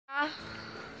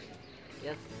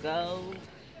Let's go.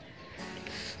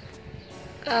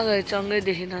 कहाँ गए चङ्गै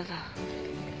देखिन त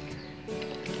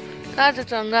कहाँ छ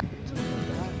चङ्गा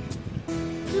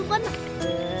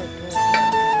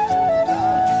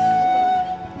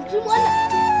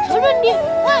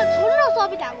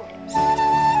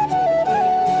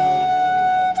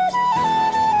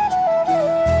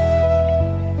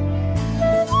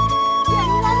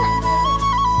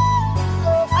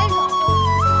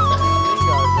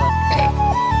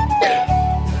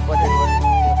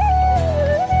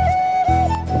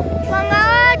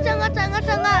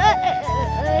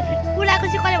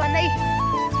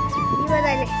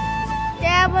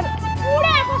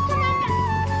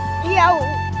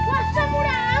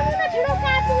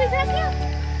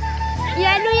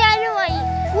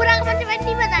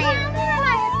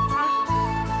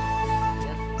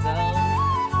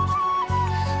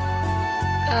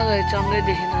कहाँ गए चङ्गै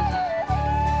देखिन त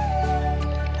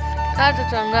कहाँ छ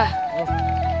चङ्गा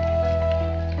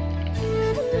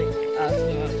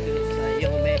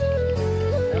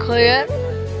खोइ यार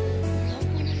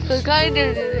खोइ कहीँ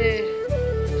देख्दै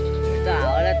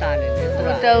हावालाई ताने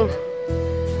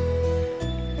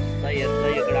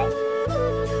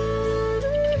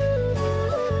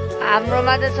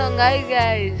हाम्रोमा त चङ्गा है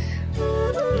guys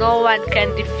no one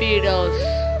can defeat अस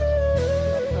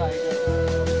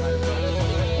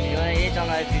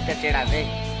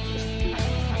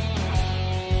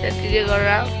त्यतिकै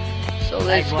गरेर so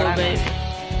let's go baby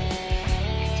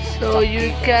so you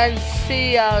can see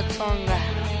our चङ्गा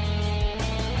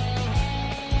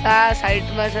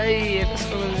साइडमा छ है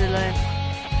यसको मान्छेलाई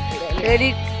फेरि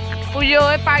पुग्यो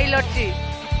है पाइलट चाहिँ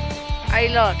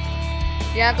पाइलट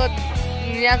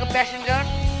यहाँको प्यासेन्जर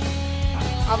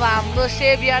अब हाम्रो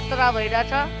सेभ यात्रा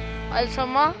भइरहेछ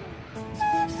अहिलेसम्म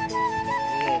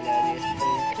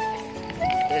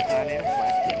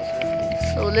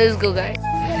so let's go guys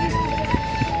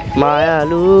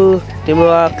मायालु तिम्रो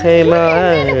आँखैमा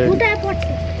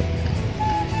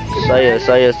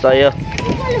सय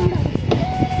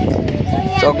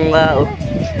चङ्गा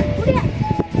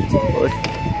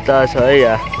उता छ है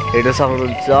यहाँ हेर्न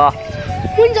सक्नुहुन्छ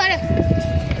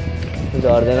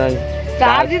झर्दैन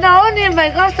झार्दिन हो नि भाइ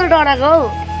कस्तो डराएको हौ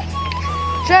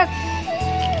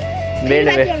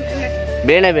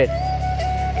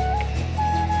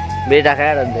बेटा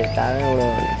खाएर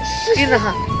किन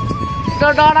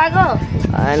डराएको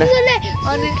होइन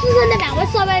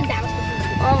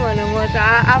भने म त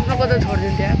आफ्नो कता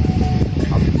छोडिदिन्थेँ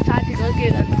साथीको के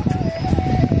गर्नु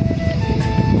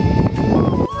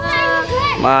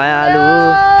मायालु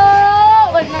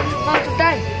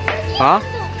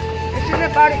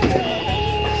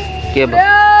के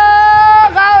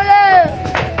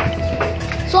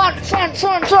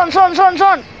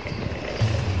सुन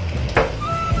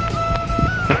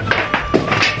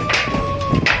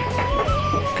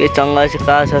के चङ्गा चाहिँ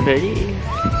कहाँ छ फेरि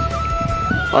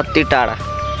अति टाढा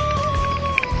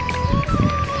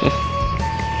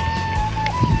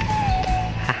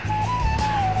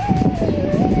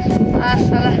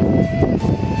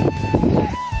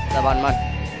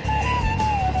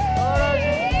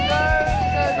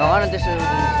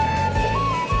त्यसो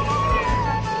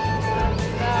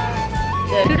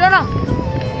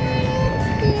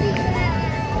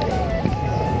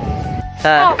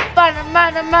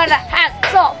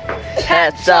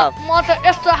Heads up. म त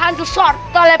यस्तो हान्छु सर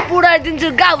तँलाई पुऱ्याइदिन्छु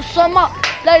गाउँसम्म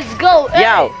लेट्स गो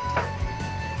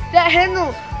त्यहाँ हेर्नु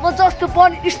म जस्तो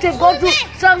पनि स्टेप गर्छु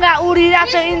सँगै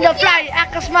उडिरहेको छ इन द फ्लाइ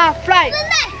आकाशमा फ्लाइ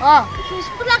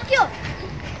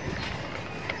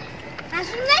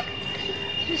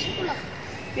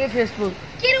के Facebook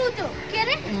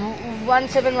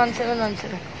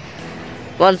 171717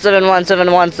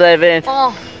 171717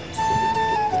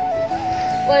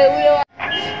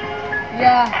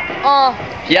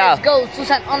 Let's go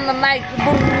Susan on the mic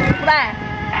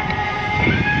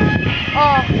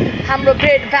हाम्रो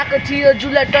भेट भएको थियो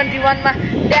जुलाई 21 मा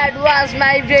That was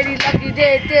my very lucky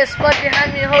day त्यसपछि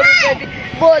हामीहरू भेटी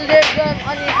बोलेगन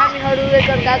अनि हामीहरू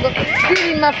एकअर्काको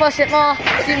दिनमा फसे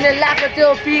तिमीले लाएको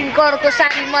त्यो पिङ्क कलरको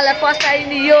साडी मलाई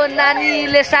फसाइनी यो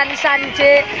नानीले सानी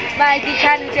छे माइकी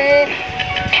खानी छे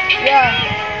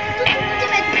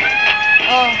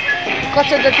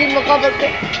कसो त तिम्रो कभरको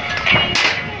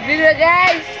भिडियो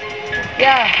गाइस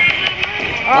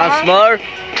once more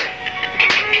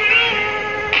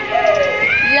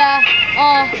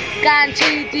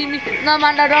कान्छी तिमी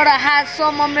नमान्दा डर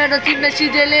हातसम्म मेरो तिमीले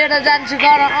सिधै लिएर जान्छु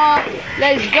घर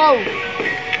लेट्स गो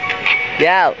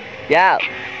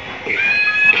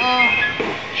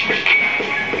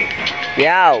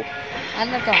याउ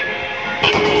अन्त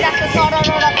हिँडिरहेको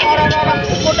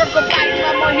मोटरको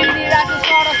बाइकमा म हिँडिरहेको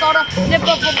सर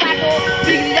नेपालको बाटो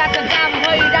बिग्रिरहेको काम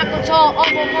भइरहेको छ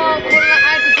अब म खोल्न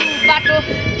आएको छु बाटो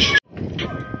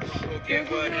Get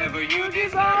whatever you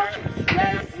desire.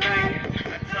 Last night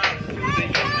I talked to the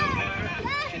universe.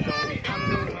 She told me I'm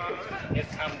the one. Yes,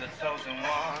 I'm the chosen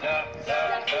one.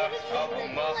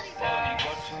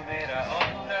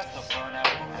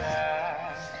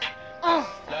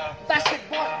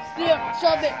 Basketball, beer,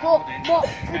 sobeko, mo,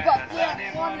 buka, beer,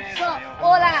 one,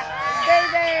 hola,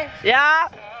 baby. Yeah.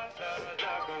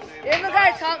 हेर्नु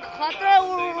guys खतरा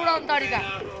उडाउन तरिका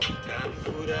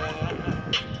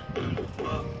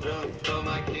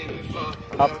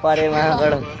अप्परे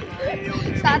महागड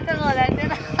साथै होला हैन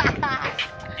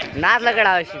नाच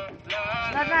लगडा होस्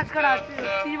नाच कडा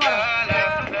तिमीबाट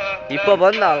हिप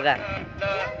बन्द हल्का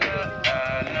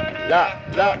ल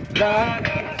ल ल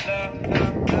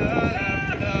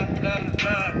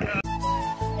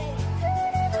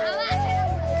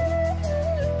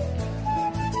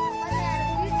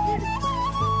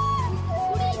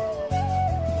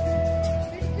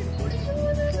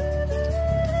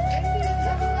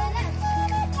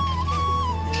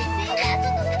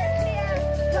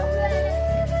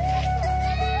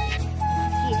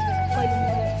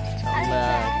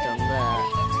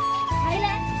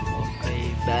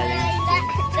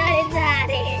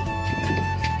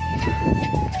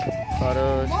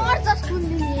More just